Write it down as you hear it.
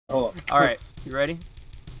Hold up. All right, you ready?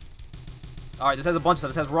 All right, this has a bunch of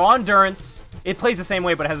stuff. It says Raw Endurance. It plays the same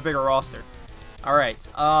way, but it has a bigger roster. All right,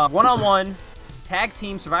 one-on-one, tag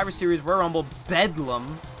team, Survivor Series, Royal Rumble,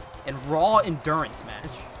 Bedlam, and Raw Endurance match.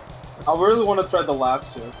 I really want to try the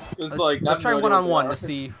last two. Let's try one-on-one to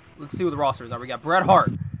see. Let's see what the rosters are. We got Bret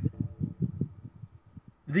Hart,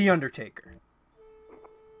 The Undertaker,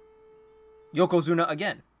 Yokozuna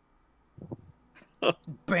again.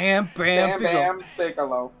 Bam Bam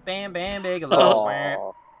Bigelow. Bam Bam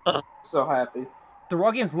Bigelow. So happy. The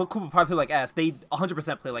Raw games look cool, but probably play like ass. They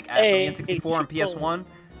 100% play like ass on the N64 and PS1.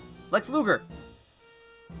 Lex Luger.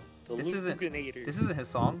 This isn't his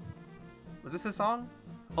song. Was this his song?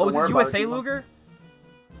 Oh, is this USA Luger?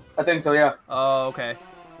 I think so, yeah. Oh, okay.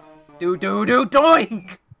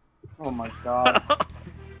 Doink! Oh my god.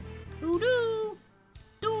 Do.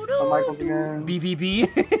 Michaels again. BBB.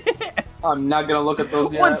 I'm not gonna look at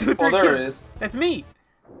those yet. 1, 2, 3. Oh, there it is. That's me.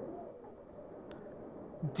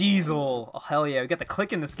 Diesel. Oh, hell yeah. We got the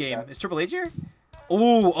click in this game. Yeah. Is Triple H here?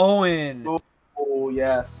 Ooh, Owen. Oh,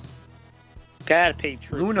 yes. Gotta pay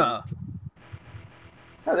tribute. Luna.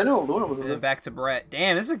 Yeah, they know Luna was in And then this. back to Brett.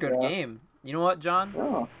 Damn, this is a good game. You know what, John?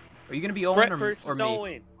 Yeah. Are you gonna be Owen Brett or me?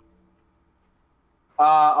 Owen.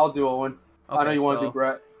 I'll do Owen. Okay, I know you want to do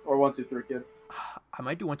Brett or 1, 2, 3 kid. I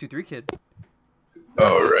might do 1, 2, 3 kid.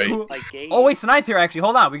 All right. Like oh wait, tonight's here actually.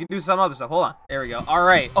 Hold on, we can do some other stuff. Hold on. There we go. All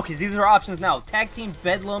right. Okay, so these are our options now. Tag team,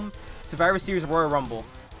 Bedlam, Survivor Series, Royal Rumble.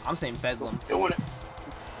 I'm saying Bedlam. Doing it.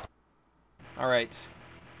 All right.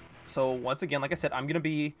 So once again, like I said, I'm gonna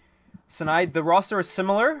be Sinai. The roster is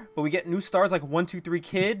similar, but we get new stars like 1, 2, 3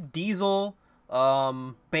 Kid, Diesel,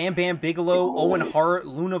 Bam Bam Bigelow, Owen Hart,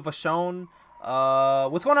 Luna Vachon.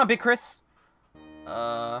 What's going on, Big Chris?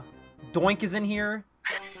 Doink is in here.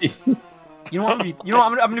 You know what?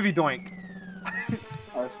 I'm gonna be Doink.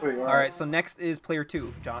 All right, sweet. All right. So next is player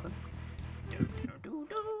 2, Jonathan.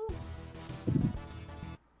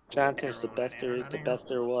 Jonathan's the best there is, the best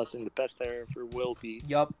there was, and the best there ever will be.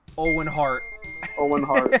 Yup. Owen Hart. Owen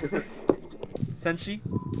Hart. Senshi.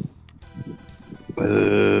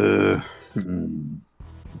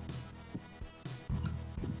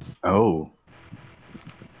 Oh.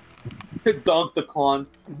 Donk the Clon.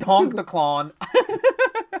 Donk the Clon.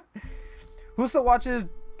 Who still watches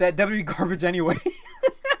that WWE garbage anyway?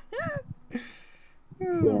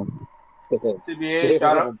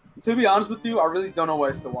 TBH, to be honest with you, I really don't know why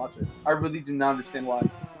I still watch it. I really do not understand why.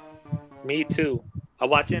 Me too. I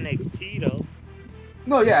watch NXT though.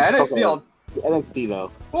 No, yeah, NXT. Okay. NXT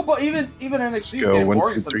though. Well, but even NXT is Go getting 1,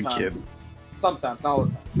 boring 2, 3 sometimes. kid. Sometimes, not all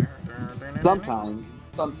the time.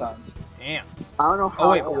 Sometimes. Damn. I don't know how.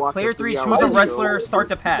 Oh wait, player 3, choose a wrestler, start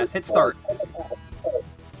to pass, hit start.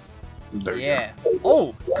 There you Yeah.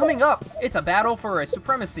 Oh, coming up, it's a battle for a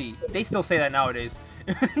supremacy. They still say that nowadays.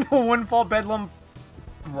 No one fall Bedlam.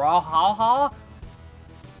 Brawhaha.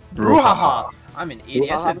 Brouhaha. I'm an idiot.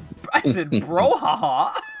 I said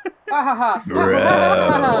brouhaha.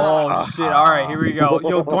 Oh shit! All right, here we go.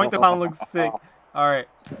 Yo, Doink the Clown looks sick. All right.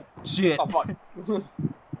 Shit. Oh fuck. Is there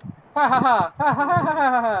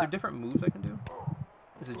different moves I can do?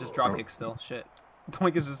 Is it just drop kick still? Shit.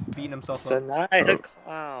 Doink is just beating himself up. Tonight a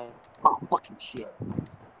clown. Oh fucking shit.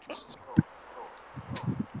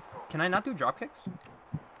 Can I not do drop kicks?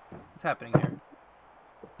 What's happening here?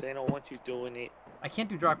 They don't want you doing it. I can't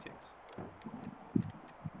do drop kicks.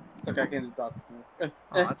 It's okay, I can't just drop this.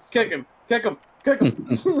 That's Kick him! Kick him! Kick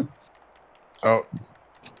him! Oh.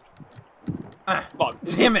 Ah, Fuck.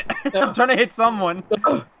 damn it! I'm trying to hit someone.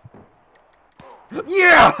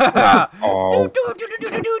 Yeah! Oh.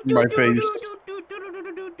 My face.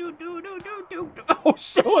 Oh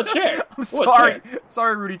shit! What chair? I'm sorry.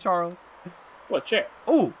 Sorry, Rudy Charles. What chair?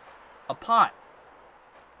 Oh, a pot.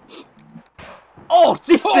 Oh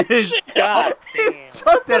Jesus! Oh, shit. God He damn.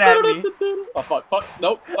 chucked it at me. Oh fuck! Fuck!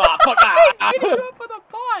 Nope! Ah! Fuck! He's hitting you up with a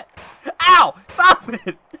pot. Ow! Stop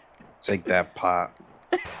it! Take that pot.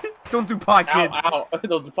 Don't do pot, kids. Ow! Ow!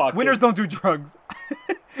 Don't do pot. Winners don't do drugs.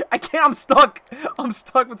 I can't. I'm stuck. I'm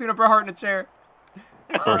stuck between a Bret Hart and a chair.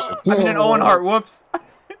 Of course it's I'm in an Owen Hart. Whoops.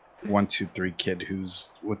 1, 2, 3 kid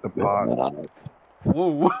who's with the pot.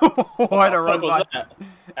 Whoa! Whoa! I had to run What by. was that?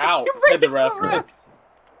 Ow! You Hit the raised ref. the ref.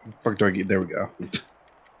 Fuck do I get? There we go.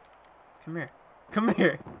 Come here. Come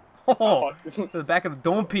here. Oh, Fuck. to the back of the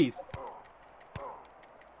dome piece.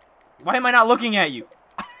 Why am I not looking at you?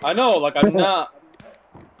 I know, like I'm not.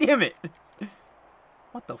 Damn it.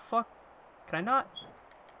 What the fuck? Can I not?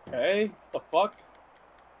 Okay. The fuck?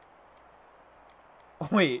 Oh,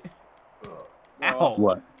 wait. No. Ow.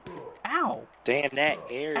 What? Ow. Damn, that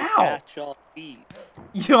air Ow. got y'all feet.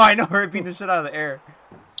 Yo, I know her beating the shit out of the air.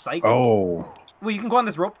 Psycho. Oh. Wait, you can go on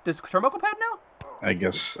this rope, this turnbuckle pad now? I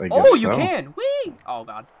guess Oh, you so. can. Whee! Oh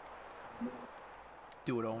god.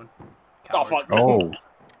 Do it, Owen. Oh, Coward. fuck. Oh,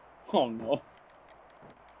 Oh, no.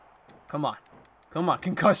 Come on. Come on,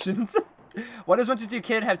 concussions. Why does 123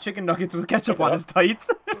 Kid have chicken nuggets with ketchup on his tights?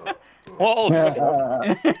 Whoa!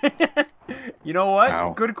 You know what? Ow.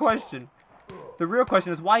 Good question. The real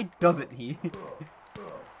question is, why doesn't he?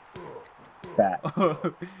 Facts.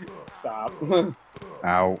 Stop.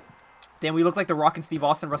 ow. Damn, we look like The Rock and Steve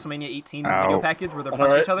Austin WrestleMania 18 Ow. video package where they're punching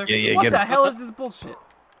Alright. each other. Yeah, yeah, What get the it. hell is this bullshit?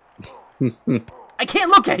 I can't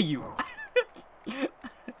look at you!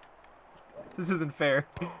 This isn't fair.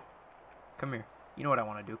 Come here. You know what I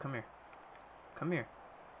want to do. Come here. Come here.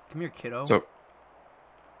 Come here, kiddo. So,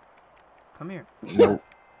 Come here. nope.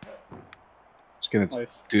 It's gonna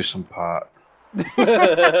Nice. do some pot. Why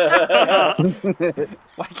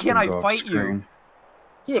can't I Go off fight you? screen.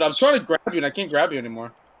 Dude, I'm trying to grab you and I can't grab you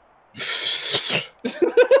anymore.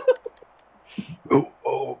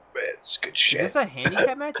 Oh, man, it's good Is shit. this a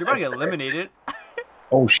handicap match? You're about to get eliminated.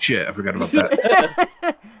 Oh shit, I forgot about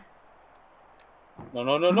that.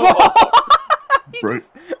 No. Bro,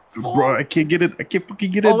 bro, I can't get it. I can't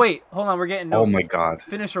fucking get it. Oh wait, hold on. We're getting Oh my god.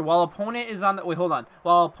 finisher. While opponent is on the wait, hold on.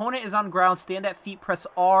 While opponent is on ground, stand at feet, press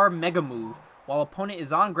R, mega move. While opponent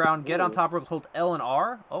is on ground, get on top ropes, hold L and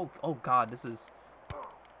R. Oh god, this is.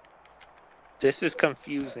 This is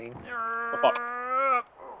confusing.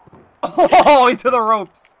 Oh, into the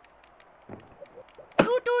ropes.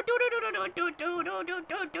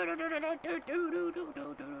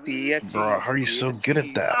 Bro, how are you so good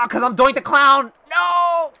at that? Ah, cause I'm Doink the Clown.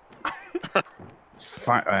 No.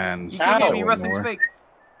 Fine, and You can't hit me. Ow. Wrestling's fake.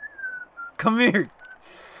 Come here.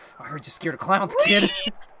 I heard you scared of clowns, kid.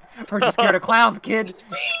 I heard you scared of clowns, kid.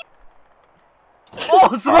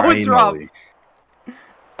 Oh, Samoa drop. Finally.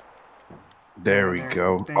 There we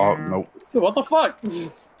go. Oh, nope. Dude, what the fuck?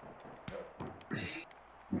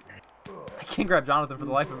 I can't grab Jonathan for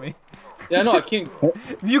the life of me. Yeah, no, I can't.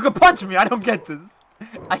 You can punch me. I don't get this.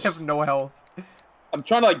 I have no health. I'm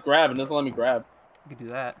trying to like grab and it doesn't let me grab. You can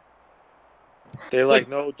do that. They're It's like,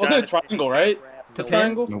 no, wasn't it a Jonathan, triangle, you right? can't grab It's a no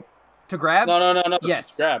triangle? Nope. To grab? No. Yes.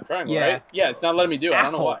 Just grab. Triangle, Yeah. right? Yeah, it's not letting me do it. I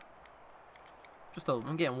don't know Ow. why.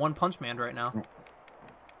 I'm getting one punch man right now.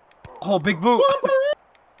 Oh, big boot.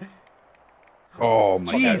 Oh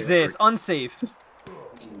my god. Jesus, unsafe.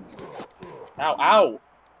 Ow.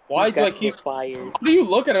 Why He's do I got keep... fired? How do you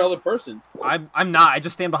look at another person? I'm not. I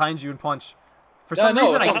just stand behind you and punch. For Yeah, some no,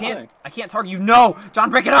 reason, that's I what I'm can't. saying. I can't target you. No, John,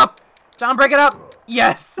 break it up. John, break it up.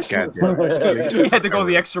 Yes. God damn it. You had to go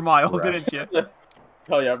the extra mile, Right. didn't you?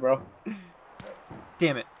 Hell yeah, bro.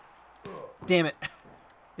 Damn it. Damn it.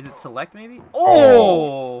 Is it select maybe?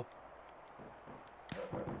 Oh.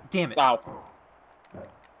 Damn it. Ow.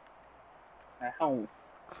 Ow.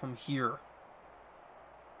 From here.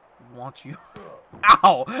 I want you.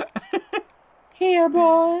 Ow. Here,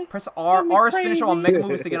 boy. Press R. me R is finisher while crazy. mega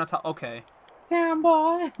moves to get on top. Okay. Damn,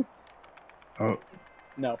 boy. Oh,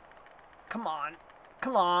 No. Come on.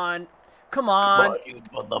 Come on. Come on. You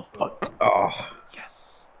motherfucker. oh.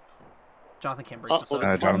 Yes. Jonathan can't break this up.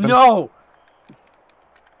 Jonathan. No.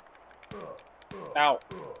 Ow.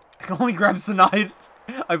 I can only grab Sinide.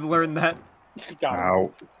 I've learned that. Got him.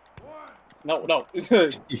 Ow. No.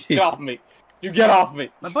 Get off me. You get off me.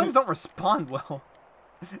 My buttons don't respond well.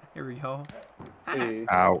 Here we go. Let's see.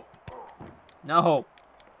 Ow. No.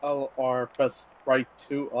 LR, press right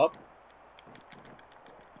 2 up.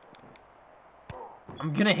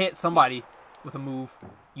 I'm gonna hit somebody with a move.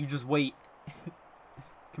 You just wait.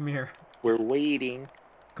 Come here. We're waiting.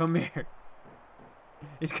 Come here.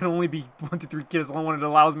 It can only be 1, 2, 3 kids. The only one it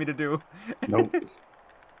allows me to do. Nope.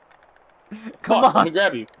 Come Fuck, Let on. me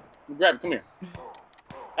grab you. Come here.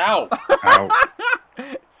 Ow. Ow.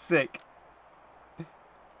 Sick.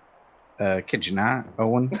 Kid you not,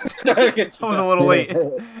 Owen? I was a little late. I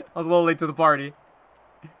was a little late to the party.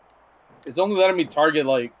 It's only letting me target,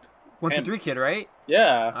 like... 1, 2, Him. 3 kid, right?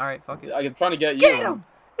 Yeah. Alright, fuck it. I'm trying to get you. Get him!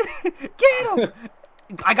 Get him!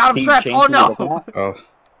 I got him Team trapped. Oh change to the no! back. Oh.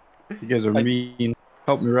 You guys are mean.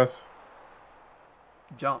 Help me, ref.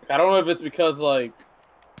 Jump. I don't know if it's because, like...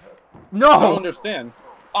 I don't No! understand.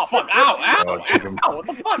 Oh, fuck. Ow. Ow. Oh, chicken. Ow. What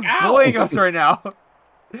the fuck? Ow. Bullying us right now.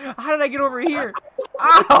 How did I get over here?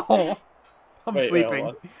 Ow! I'm Wait, sleeping.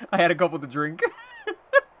 hold I had a couple to drink. Let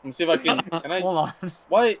me see if I can... Can I... Hold on.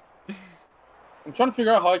 Why? I'm trying to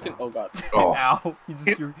figure out how I can... Oh, God. Oh. Ow.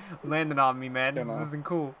 You're landing on me, man. Come This on. isn't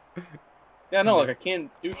cool. Yeah, no, like, I can't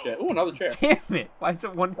do shit. Ooh, another chair. Damn it. Why is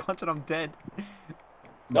it one punch and I'm dead?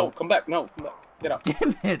 No, come back. No, come back. Get out.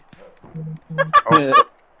 Damn it. Oh.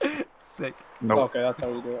 Sick. Nope. Okay, that's how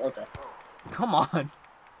we do it. Okay. Come on.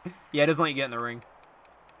 Yeah, it doesn't let you get in the ring.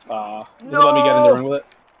 Does it let me get in the ring with it?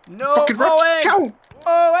 No, Fucking ref, Owen! go!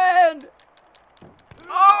 Owen!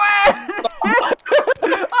 Owen!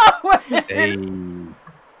 Owen! Hey.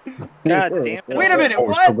 God damn it. Wait a minute, Oh,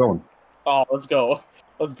 we're still what? going. Oh, let's go.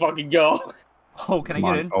 Let's fucking go. Oh, can I Come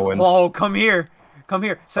get on, in? Owen. Oh, come here. Come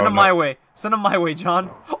here. Send Oh, him no. my way. Send him my way, John.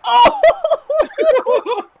 Oh!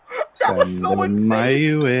 That was so Send him my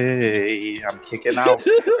unsafe. way. I'm kicking out.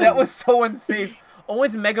 That was so unsafe.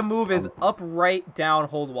 Owen's mega move is up, right, down,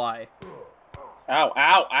 hold Y. Ow,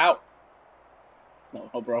 ow, ow.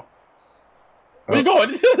 No, bro. Where you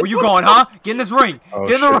going? Where you going, huh? Get in this ring. Oh,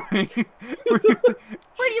 Get in the ring.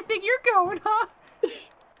 Where do you think you're going, huh?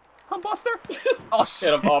 Huh, Buster? Oh,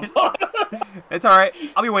 shit. Hit him up. It's alright.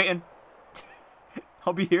 I'll be waiting.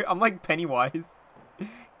 I'll be here. I'm like Pennywise.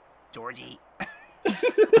 Georgie.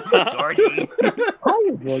 Georgie.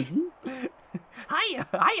 Hi, Georgie.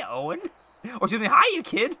 Hiya, Owen. Or excuse me, hiya,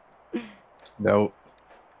 kid. No.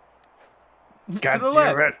 God To the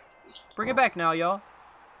damn left. it. Bring it back now, y'all.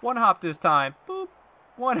 One hop this time. Boop.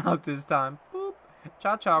 One hop this time. Boop.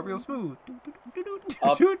 Cha cha, real smooth.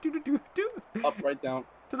 Up. Do, do, do, do, do. Up, right, down.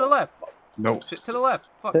 To the left. No. Shit, to the left.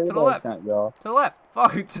 Fuck. To the left. To Y'all. the left.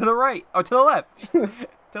 Fuck. To the right. Oh, to the left. To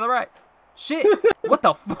the right. Shit. What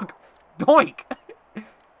the fuck? Doink.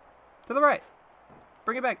 To the right.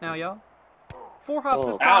 Bring it back now, y'all. 4 hops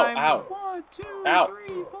this Oh. time. Ow, 1, 2, Ow.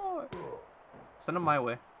 3, 4. Send him my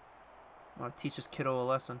way. I want to teach this kiddo a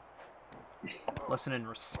lesson. Lesson in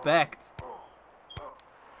respect.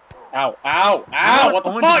 Ow, ow, ow, what the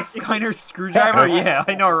Owen fuck? is a Skyner screwdriver? Yeah,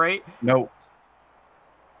 I know, right? No.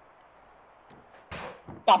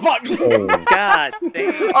 Oh, fuck. Oh. God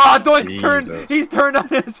damn. Oh, Doink's turned. Jesus. He's turned on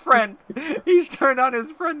his friend. He's turned on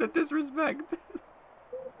his friend. The disrespect.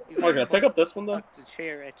 Oh, can I pick up this one, though? Knock the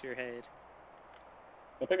chair at your head.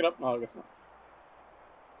 Can I pick it up? No, I guess not.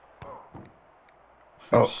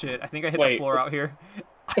 Oh Oh. shit! I think I hit Wait. the floor out here.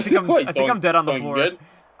 I think I'm. Wait, I think I'm dead on the Doink floor. good?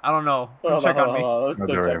 I don't know. Come Hold check on me. Let's No,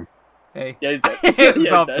 go there I check. am. Hey. Yeah, he's dead. What's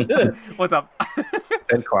Yeah, up? he's dead. What's up?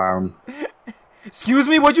 Dead clown. Excuse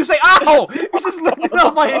me. What'd you say? Ow! You just landed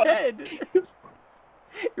on my head.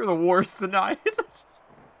 You're the worst tonight.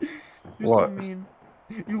 You're so What? mean.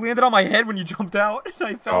 You landed on my head when you jumped out, and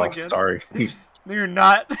I fell Oh, again. sorry. No, you're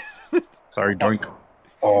not. Sorry, Doink.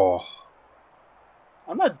 Oh.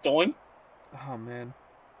 I'm not doing. Oh man.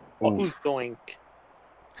 Well, Oof. who's going?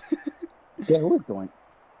 Yeah, who is doing?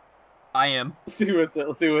 I am. Let's see who hits it.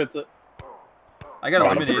 Let's see who hits it. I got Oh,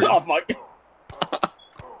 eliminated. Oh, fuck.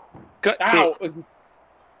 Gut Ow. kick.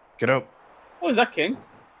 Get up. Oh, is that King?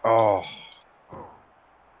 Oh.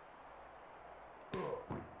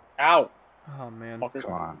 Ow. Oh man. Fucker.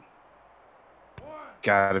 Come on.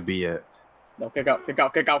 Gotta be it. No, kick out, kick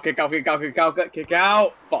out, kick out, kick out, kick out, kick out, kick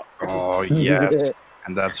out. Fuck. Oh, yes.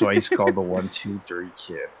 And that's why he's called the 1, 2, 3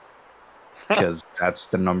 kid. Because that's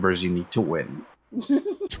the numbers you need to win.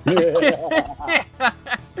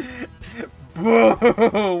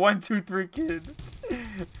 Boo! 1, 2, 3, kid.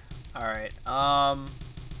 All right.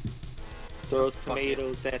 Throws Fuck it.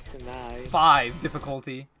 tomatoes, S and I. 5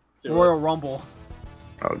 difficulty. Do Royal Rumble.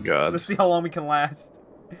 Oh, God. Let's see how long we can last.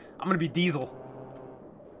 I'm gonna be Diesel.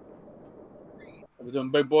 Are we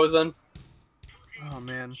doing big boys then? Oh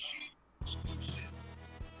man.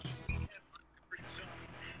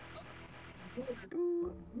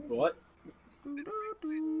 What?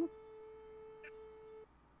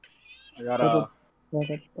 I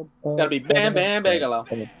gotta be Bam Bam Bigelow.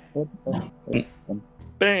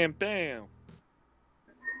 Bam, bam.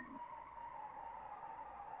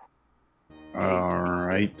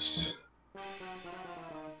 Alright.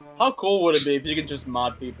 How cool would it be if you could just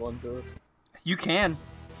mod people into this? You can,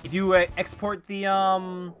 if you export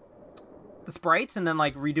the sprites and then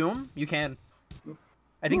like redo them, you can.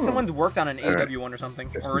 I think someone's worked on an Alright. AW one or something,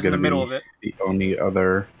 Guess or I'm is in the gonna middle be of it. the only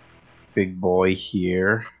other big boy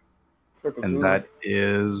here. And that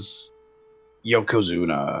is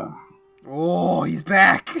Yokozuna. Oh, he's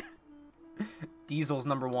back. Diesel's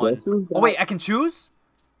number 1. Guess who's Oh wait, I can choose?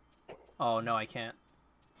 Oh no, I can't.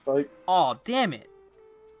 Psych. Oh damn it.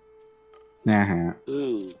 Uh-huh.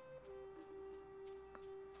 Ooh.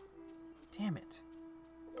 Damn it.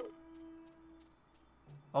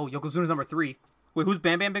 Oh, Yokozuna's number 3. Wait, who's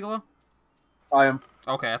Bam Bam Bigelow? I am.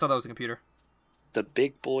 Okay, I thought that was a computer. The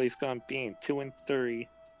big boy's gonna be in 2 and 3.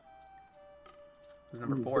 Who's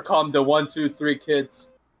number 4? Become the 1, 2, 3 kids.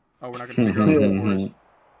 Oh, we're not gonna figure out who number 4 is.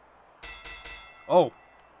 Oh.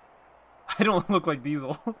 I don't look like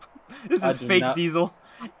Diesel. This I is do fake not. Diesel.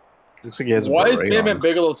 Looks like he has a Why is beret Bam on. Bam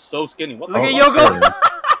Bigelow so skinny? What Look the at fuck?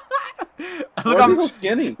 Yoko! Look, Why I'm is he so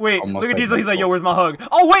skinny? Wait, Almost look at Diesel. He's like, identical. yo, where's my hug?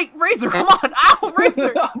 Oh, wait, Razor, come on. Ow,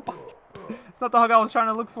 eraser. It's not the hug I was trying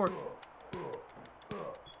to look for.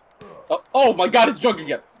 Oh my god, it's drunk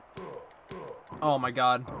again. Oh my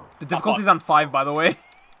god. The difficulty's on 5, by the way.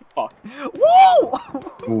 Fuck.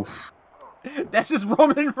 Woo! Oof. That's just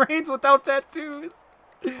Roman Reigns without tattoos.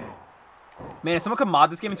 Man, if someone could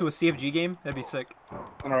mod this game into a CFG game, that'd be sick.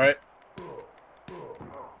 Alright.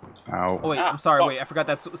 Ow. Oh wait, I'm sorry. Wait, I forgot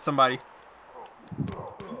that's somebody.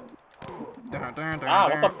 What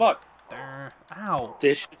the fuck? Ow.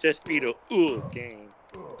 This should just be the game.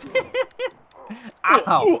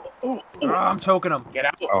 Ow. Ooh. I'm choking him. Get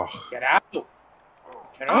out. Oh. Get out.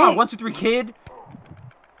 Get Ah, out. 1, 2, 3, kid.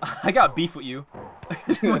 I got beef with you.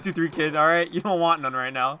 1, 2, 3, kid. All right, you don't want none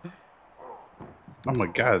right now. Oh my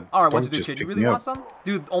god. All right, 1, 2, Don't 3, just kid. You pick really me want up. some?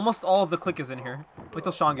 Dude, almost all of the click is in here. Wait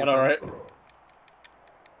till Sean gets in. Alright.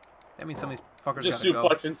 That means some of these fuckers Just gotta go.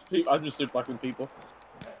 suplexing people. I'm just suplexing people.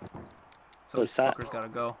 Some of these What's that? fuckers gotta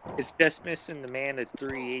go. It's just missing the man of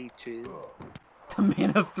 3 H's. The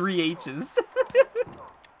man of 3 H's.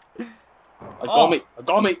 Like, go me. Like,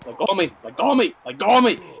 go me. Like, go me. Like, go me. Like, go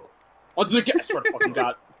me. What did I swear to fucking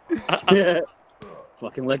god.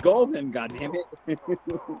 Fucking let go of him, goddammit.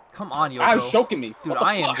 Come on, I was Yoko. choking me. Dude, What the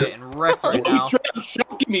I am fuck? getting wrecked right He's now. straight up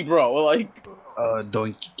choking me, bro. Like,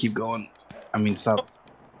 Don't keep going. I mean, stop.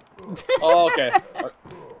 oh, okay.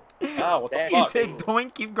 Ow, what the He fuck? said,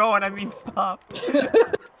 don't keep going. I mean, stop.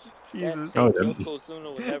 Jesus.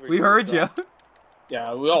 Oh, We heard you.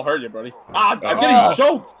 Yeah, we all heard you, buddy. Ah, I'm getting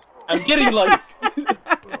choked. I'm getting, like...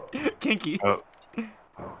 Kinky. Oh.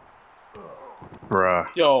 Bruh.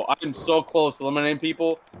 Yo, I'm so close to eliminating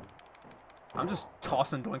people. I'm just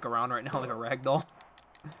tossing Doink around right now like a rag doll.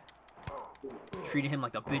 Treating him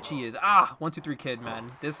like the bitch he is. Ah, 1, 2, 3, kid, man.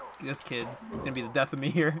 This kid is gonna be the death of me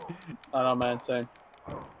here. I know, man. Same.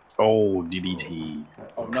 Oh, DDT.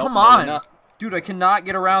 Oh, no. Come no, on, you're not. dude. I cannot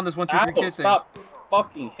get around this 1, 2, 3, Ow, kid thing. stop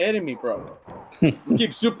fucking hitting me, bro. You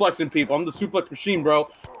keep suplexing people. I'm the suplex machine, bro.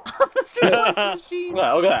 The suplex machine.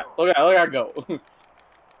 Look at that. Look at that. Look at that go.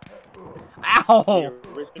 Ow. The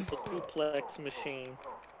original duplex machine.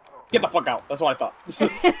 Get the fuck out. That's what I thought.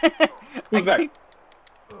 I Who's next? need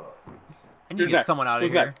to Who's get next? someone out of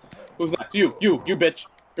Who's here. next? Who's next? You, bitch.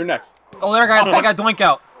 You're next. Oh, there I got Doink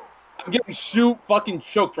out. I'm getting fucking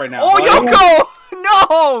choked right now. Oh, Like, Yoko!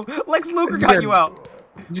 No! Lex Luger Just got get- you out.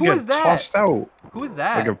 Just Who get is that? tossed out Who is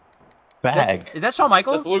that? like a bag. Is that Shawn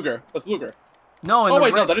Michaels? That's Luger. That's Luger. No, in Oh, the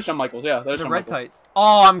wait, red, no, that is Shawn Michaels. Yeah, that is the Shawn red Michaels. tights.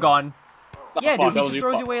 Oh, I'm gone. Oh, Yeah, fuck, dude, he that was just you.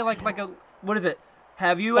 throws you Fuck. away like a what is it?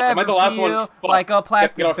 Have you Fuck, am I ever the last one? feel Fuck. like a Get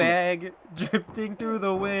plastic off me. bag drifting through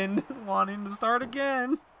the wind, wanting to start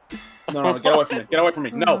again? No, get away from me. Get away from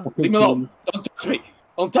me. No, leave me alone. Don't touch me.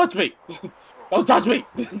 Don't touch me. Don't touch me.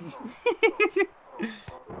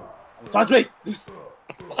 Don't touch me.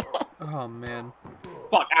 Oh man.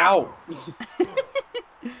 Fuck, ow.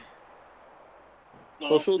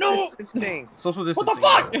 Social No. distancing. Social What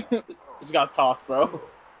distancing. the fuck? Just got tossed, bro.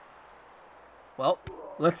 Well,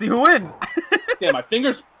 let's see who wins. Damn, my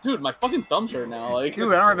fingers, dude, my fucking thumbs hurt now. Like,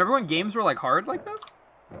 Dude, I don't remember when games were like hard like this.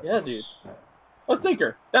 yeah, dude. Let's take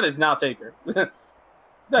her. That is not Taker. That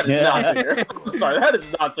is Yeah. not Taker. I'm sorry, that is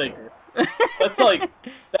not Taker. That's like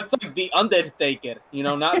the undead Taker. You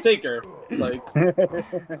know, not Taker. Like,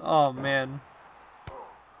 Oh man.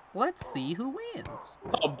 Let's see who wins.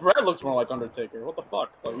 oh, Brett looks more like Undertaker. What the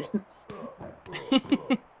fuck?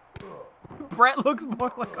 Like, Brett looks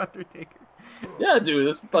more like Undertaker. yeah, dude.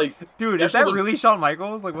 It's like, Dude, That is shit that looks- really Shawn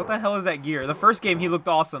Michaels? Like, what the hell is that gear? The first game he looked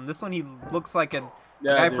awesome. This one he looks like a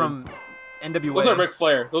yeah, guy dude. from NWA. Looks like Ric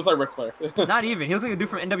Flair. Looks like Ric Flair. Not even. He looks like a dude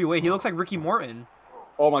from NWA. He looks like Ricky Morton.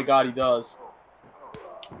 Oh my god, he does.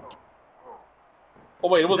 Oh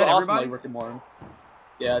wait, it was that awesome everybody? like Rick and Morton.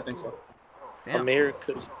 Yeah, I think so. Damn.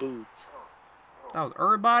 America's boot. That was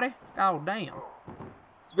everybody? God damn.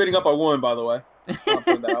 Speeding up a woman, by the way. I'll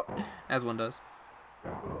point that out. As one does.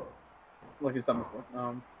 Like he's done before.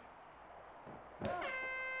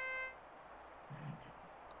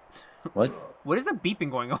 What? What is the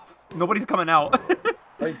beeping going off? Nobody's coming out.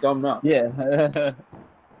 Very dumb now. Yeah.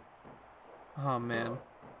 Oh, man.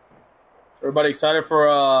 Everybody excited for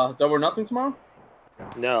Double or Nothing tomorrow?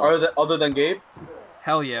 No. Other than Gabe?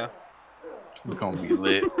 Hell yeah. It's gonna be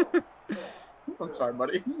lit. I'm sorry,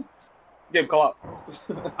 buddy. Gabe, call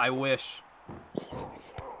out. I wish.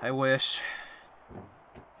 I wish.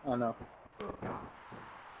 I know.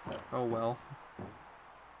 Oh, well.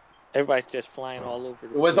 Everybody's just flying all over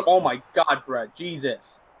the When's place. oh my god, Brett.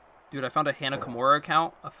 Jesus. Dude, I found a Hannah Kimura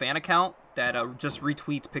account, a fan account, that just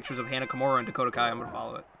retweets pictures of Hannah Kimura and Dakota Kai. I'm gonna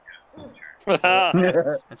follow it.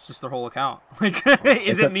 That's just their whole account. Like,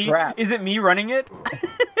 is It's a it me? trap. Is it me running it?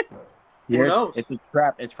 Yeah, knows? it's a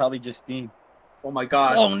trap. It's probably just Steam. Oh my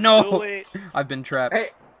god. Oh Do no! it. I've been trapped. Hey,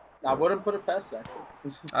 I wouldn't put it past that.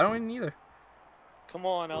 I don't even either. Come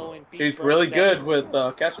on, Owen. beat She's Bro really Jack. good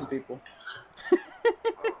with catching people.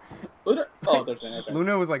 Luna? Oh, there's an okay.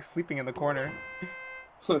 Luna was like sleeping in the corner.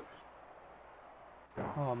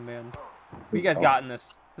 Oh man, what you guys got in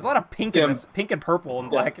this? There's a lot of pink in this, pink and purple and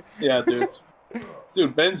black. Yeah, dude.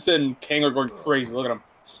 Dude, Vince and King are going crazy. Look at them.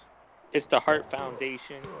 It's the Heart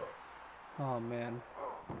Foundation. Oh man.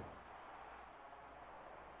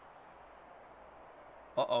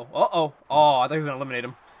 Uh-oh. Uh-oh. Oh, I thought he was gonna eliminate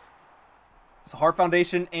him. It's the Heart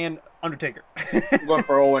Foundation and Undertaker. I'm going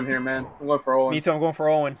for Owen here, man. I'm going for Owen. Me too, I'm going for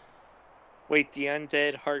Owen. Wait, the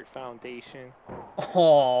Undead Heart Foundation.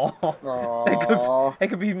 Oh. Aww. That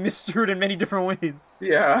could be misconstrued in many different ways.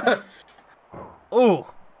 Yeah.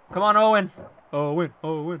 Oh. Come on, Owen. Owen.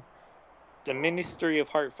 Owen. The Ministry of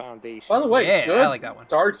Heart Foundation. By the way, Yeah, good I like that one.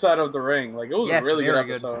 dark side of the ring. Like, it was Yes, a really good very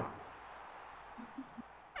good. episode.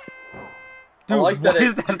 Dude, I like that what is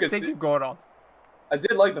you that can thing see- going on? I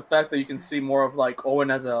did like the fact that you can see more of, like, Owen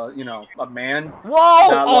as a, you know, a man. Whoa!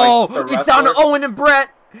 Not Oh, like the it's down to wrestler. Owen and Brett.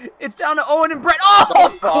 It's down to Owen and Brett. Oh,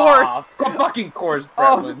 of course. Of fucking course, Brett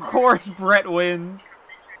Of wins. course, Brett wins.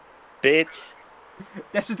 Bitch.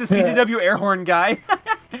 That's just the CZW air horn guy.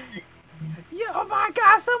 Yeah, oh my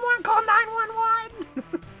God! Someone call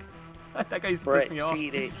 911. That guy used to piss Brett me off.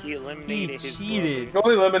 cheated. He eliminated his cheated. You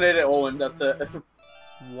only eliminated Owen, that's it.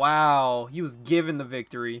 Wow, he was given the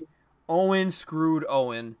victory. Owen screwed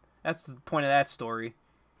Owen. That's the point of that story.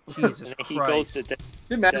 Jesus brother. Christ. He goes to Can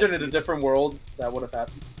you imagine in a different world that would have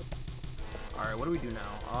happened? All right, what do we do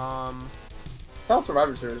now? Hell,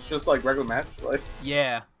 Survivor Series. It's just like regular match. Like,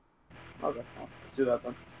 Yeah. okay, well, let's do that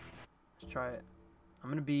then. Let's try it. I'm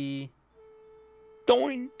gonna be.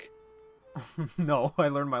 Doink. No, I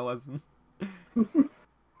learned my lesson.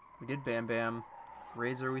 We did Bam Bam.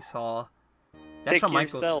 Razor we saw. That's Pick Shawn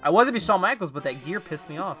Michaels. yourself. I wanted to be Shawn Michaels, but that gear pissed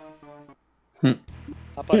me off. How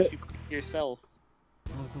about you pick yourself?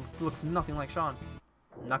 Looks nothing like Shawn.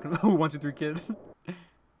 I'm not gonna. 1, 2, 3 kid. You know,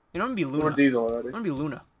 I'm gonna be Luna. We're Diesel I'm already. gonna be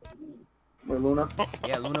Luna. We're Luna.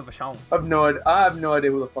 Yeah, Luna Vachon. I have no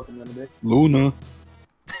idea who the fuck I'm gonna be. Luna.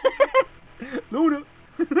 Luna.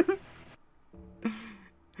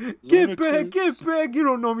 Get back! You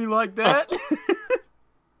don't know me like that.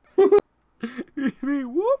 Me,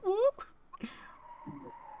 whoop whoop.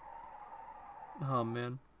 Oh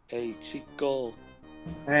man. Hey, Chico.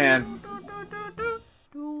 Man,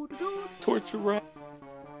 Torture rap.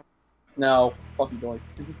 no, fucking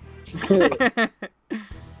doink.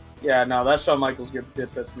 Yeah, no, that Shawn Michaels gift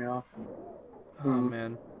did piss me off. Oh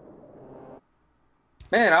man.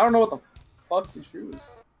 Man, I don't know what the fuck to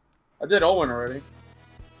choose. I did Owen already.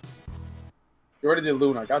 You already did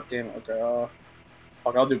Luna. God damn it. Okay,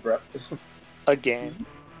 fuck, I'll do Brett. Again.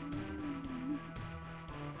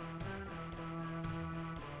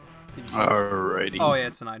 Alrighty. Oh yeah,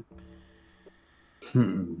 it's denied.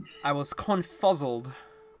 Hmm. I was confuzzled.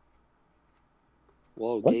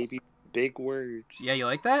 Whoa, What? gave you big words. Yeah, you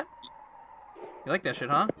like that? You like that shit,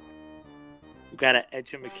 huh? You got an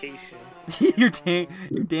education. you're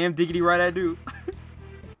damn diggity right, I do.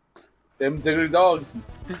 Damn diggity dog.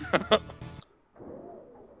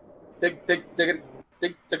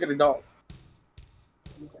 Diggity dog.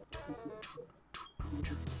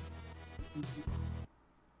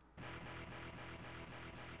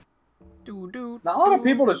 Dude. Not a lot of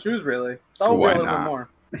people to choose, really. That would be Why a little not?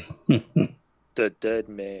 bit more. The dead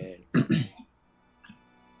man.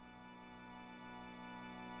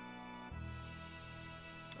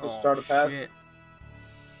 Just start a pass. Shit.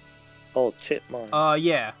 Oh, Chipmunk.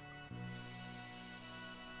 Yeah.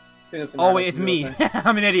 I think it's Oh wait, United it's to do me. that thing.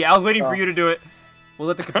 I'm an idiot. I was waiting for Oh. you to do it. We'll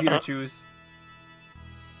let the computer choose.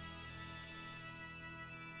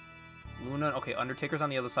 Luna. Okay, Undertaker's on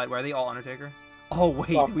the other side. Why are they all Undertaker? Oh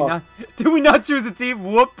wait, Oh, did we fuck. not? Did we not choose a team?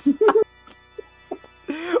 Whoops.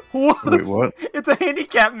 Whoops. Wait, what? It's a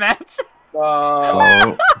handicap match.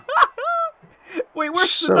 Oh, Wait,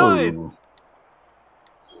 where's Sinai? so.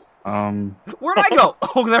 Where'd I go?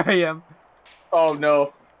 Oh, there I am. Oh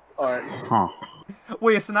no. Alright. Huh.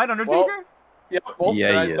 Wait, is Sinai Undertaker? Yep, well, Yeah,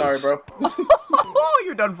 tonight, he sorry, is. bro. Oh,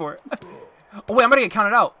 you're done for. Oh wait, I'm gonna get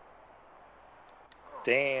counted out.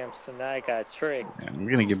 Damn, Sinai got tricked. I'm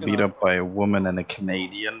gonna get beat up by a woman and a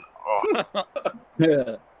Canadian. Oh,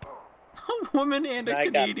 A woman and a Sinai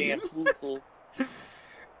got Canadian. bamboozled.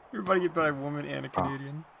 Everybody get by a woman and a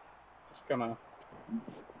Canadian. Just gonna...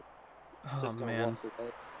 Oh Just gonna man. walk away.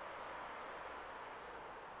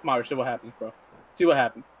 Mario, see what happens, bro. See what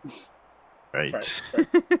happens. right. Right.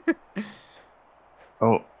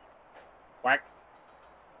 Oh, Whack.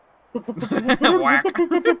 Whack.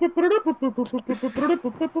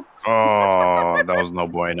 Oh, that was no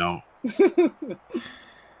bueno.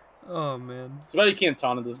 Oh man. It's about you can't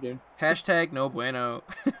taunt in this game. Hashtag no bueno.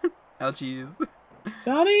 Ouchies.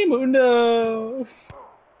 Johnny Mundo.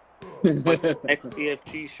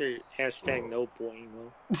 XCFG shirt. Hashtag no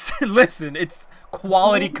bueno. Listen, it's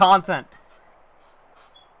quality content.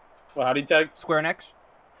 Well, how do you tag? Square and X.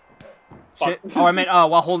 Fuck. Shit. Oh, I meant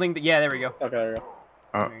while holding the. Yeah, there we go. Okay, there we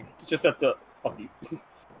go. Just have to. Fuck you.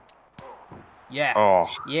 Yeah. Oh.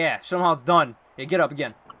 Yeah. Show them how it's done. Yeah, get up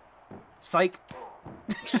again. Psych.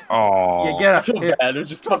 Oh. Yeah, get I up. feel Yeah. bad. They're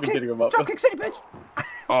just fucking hitting him up. Drop kick city, bitch.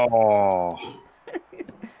 Oh.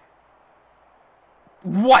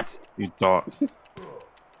 What? You thought.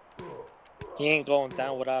 He ain't going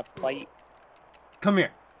down without a fight. Come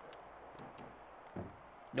here.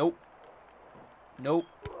 Nope. Nope.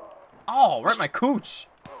 Oh, right, my cooch.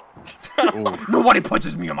 Nobody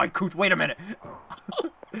punches me on my cooch. Wait a minute.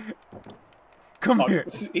 Come Fuck. here.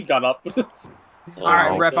 He got up.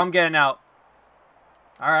 Alright, ref, I'm getting out.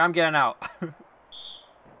 Alright, I'm getting out.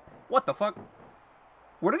 What the fuck?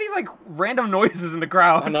 What are these, like, random noises in the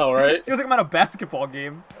crowd? I know, right? Feels like I'm at a basketball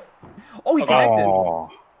game. Oh, he connected. Oh.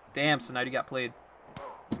 Damn, so now you got played.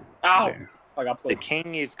 Ow! Yeah. I got The played.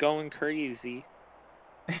 king is going crazy.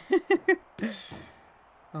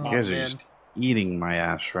 Oh, You guys are man. just eating my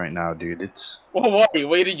ass right now, dude. It's Whoa, what? You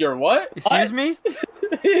waited your what? Excuse me?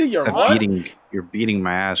 Your I'm what? you're beating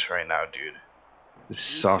my ass right now, dude. This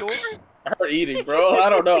sucks. Sure? I heard eating, bro. I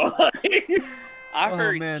don't know. I Oh,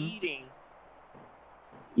 heard man. eating.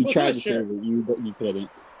 You What's tried that to shit? save you, but you couldn't.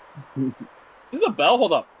 Is this a bell?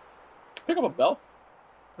 Hold up. Pick up a bell.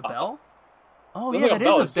 A bell? Oh, Looks yeah, like a that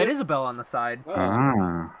bell, is you a, see that it? is a bell on the side. Oh.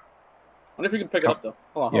 Ah. Wonder if you can pick it up though.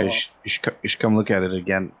 Hold on, Yeah, hold you should come look at it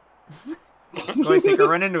again. Go ahead, take a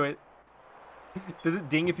run into it. Does it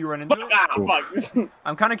ding if you run into on. it? Ah, fuck.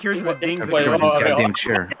 I'm kind of curious if it dings if Wait, you Come run on, hold into this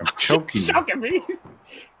on, it. hold on. goddamn chair. I'm choking you. Choking me.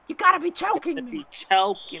 You gotta be choking You me.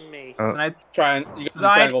 choking me. Slide, Trying. You got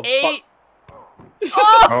slide to 8.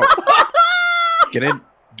 Oh. Get in.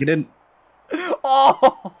 Get in.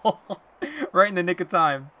 Oh! Right in the nick of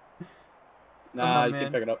time. Nah, Oh, you man.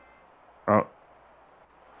 can't pick it up. Oh.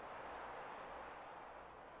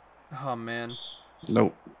 Oh, man.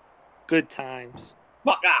 Nope. Good times.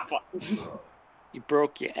 Fuck. Ah, fuck. You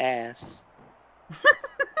broke your ass.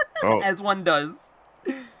 Oh. As one does.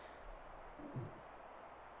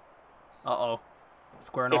 Uh-oh.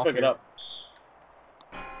 Squaring Can't off pick it here. up.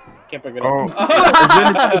 Can't pick it Oh.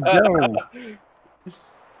 up.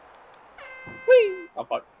 Whee! Oh,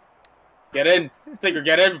 fuck. Get in. Tinker,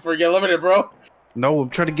 get in before you get limited, bro. No, I'm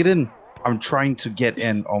trying to get in. I'm trying to get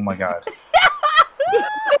in. Oh my god.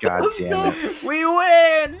 God damn it. We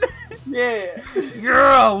win! Yeah.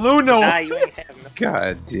 Yeah, Luno! Nah, you ain't having no.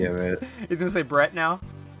 God damn it. He's gonna say Brett now?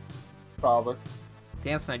 Probably.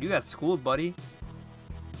 Damn, Snipe, you got schooled, buddy.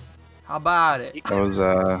 How about it? That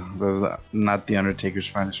was not the Undertaker's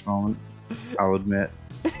finest moment. I'll admit.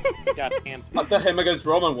 Goddamn. I thought him against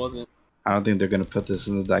Roman wasn't. I don't think they're gonna put this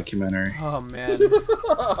in the documentary. Oh, man.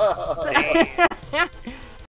 Damn.